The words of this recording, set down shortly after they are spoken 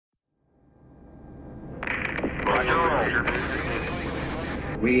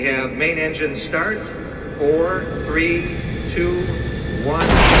We have main engine start. 4, 3, 2, 1.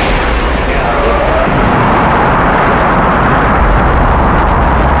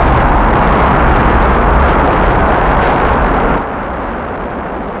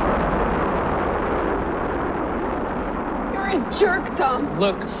 Jerk, Thom.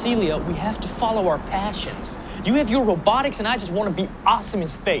 Look, Celia, we have to follow our passions. You have your robotics, and I just want to be awesome in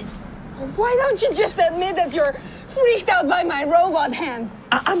space. Why don't you just admit that you're freaked out by my robot hand?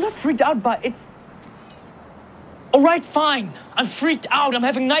 I'm not freaked out by it's. All right, fine. I'm freaked out. I'm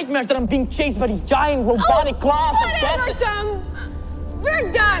having nightmares that I'm being chased by these giant robotic claws. Whatever, Thom.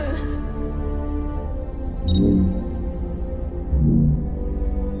 We're done.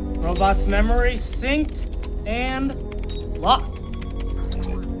 Robot's memory synced and locked.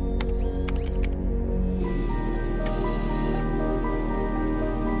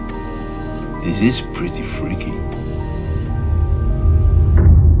 This is pretty freaky.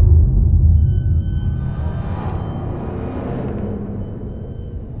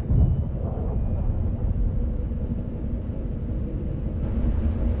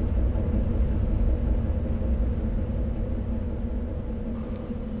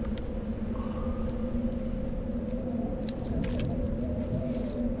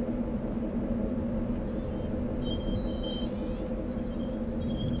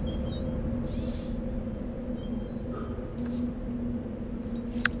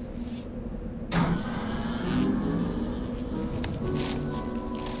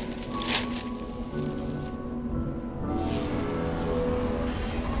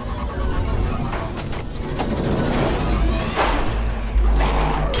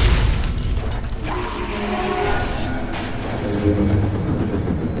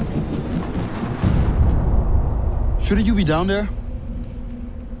 Shouldn't you be down there?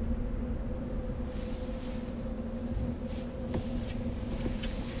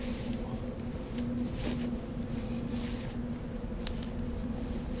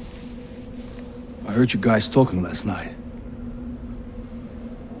 I heard you guys talking last night.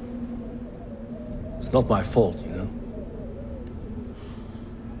 It's not my fault, you know?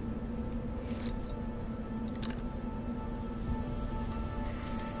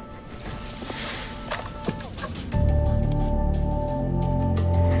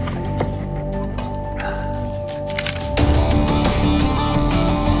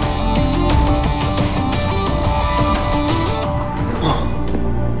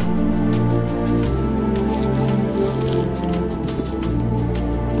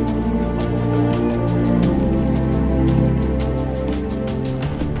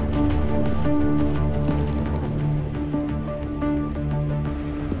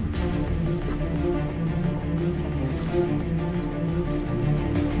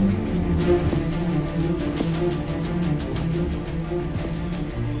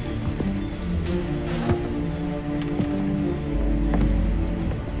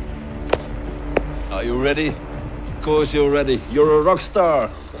 Are you ready? Of course you're ready. You're a rock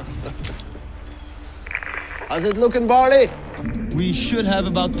star. How's it looking, Barley? We should have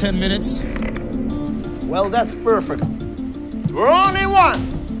about 10 minutes. Well, that's perfect. We're only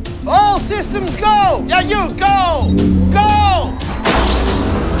one. All systems go. Yeah, you go. Go.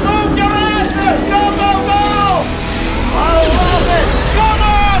 Move your asses. Go, go, go. I love it. Come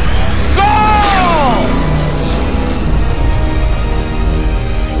on. Go.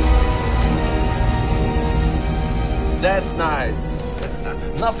 That's nice.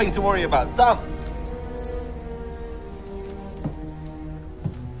 Nothing to worry about. Thom.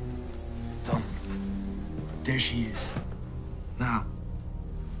 Thom, there she is. Now,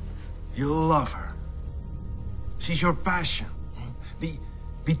 you'll love her. She's your passion. Be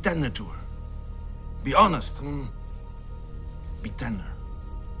tender to her. Be honest. Be tender.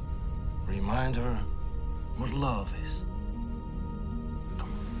 Remind her what love is.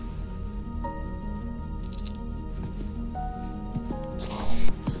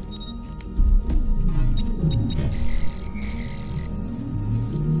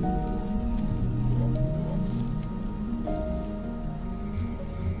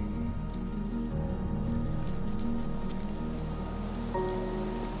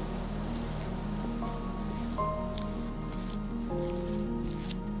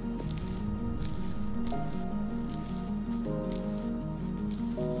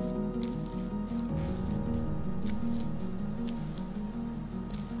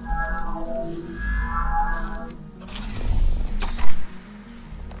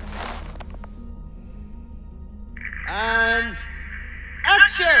 And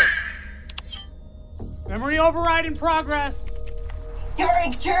action! Memory override in progress. You're a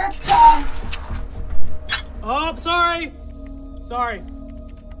jerk, Thom. Oh, sorry. Sorry.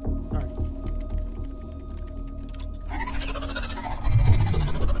 Sorry.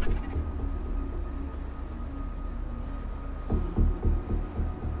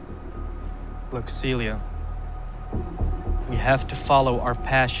 Look, Celia, we have to follow our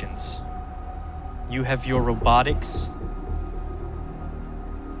passions. You have your robotics,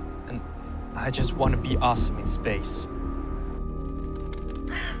 and I just want to be awesome in space.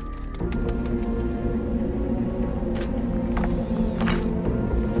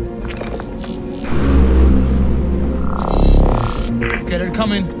 Okay, they're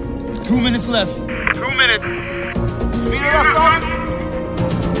coming. 2 minutes left. 2 minutes. Speed it up, Thom.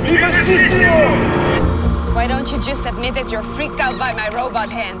 Vivacissimo! Why don't you just admit that you're freaked out by my robot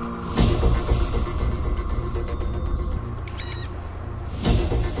hand?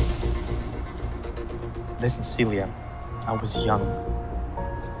 Listen, Celia, I was young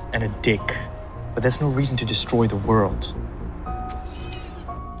and a dick, but there's no reason to destroy the world.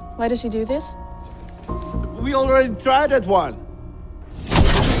 Why does he do this? We already tried that one.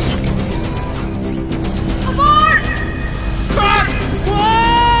 Abort! Fuck!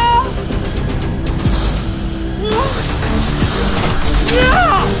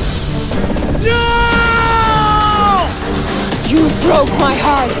 You broke my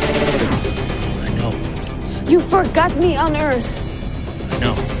heart. I know, You forgot me on Earth. I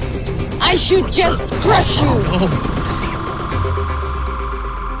know. I should just crush you.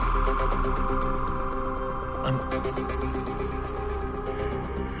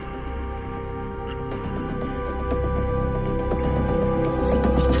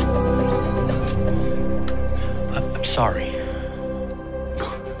 I'm sorry.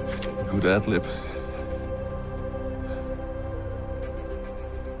 Good ad-lib.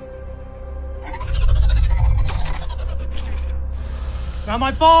 Not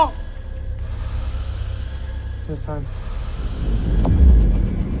my fault. This time.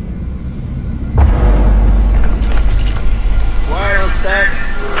 Quiet on set.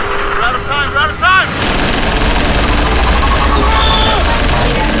 We're out of time. We're out of time.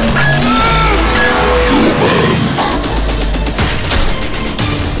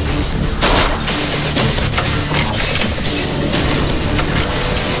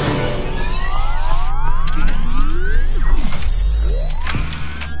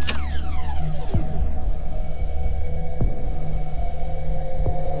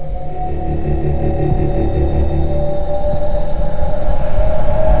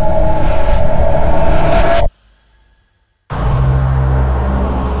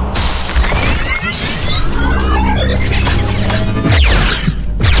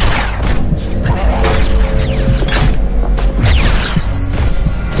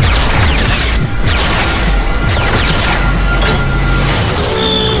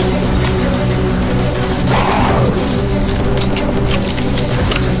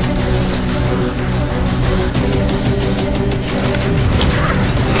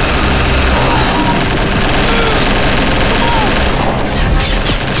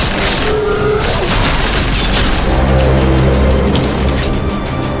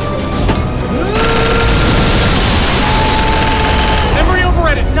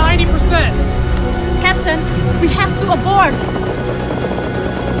 We have to abort!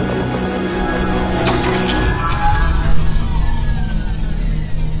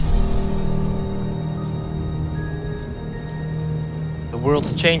 The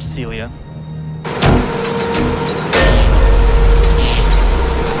world's changed, Celia.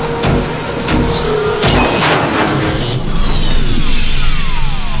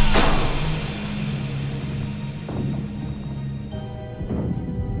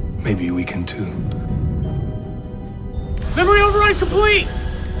 Maybe we can too. Memory override complete!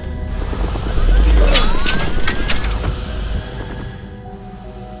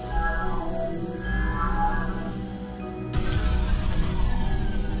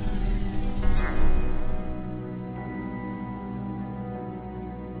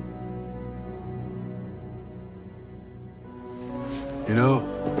 You know,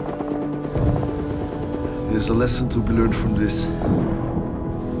 there's a lesson to be learned from this.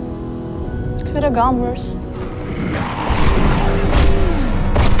 It could have gone worse.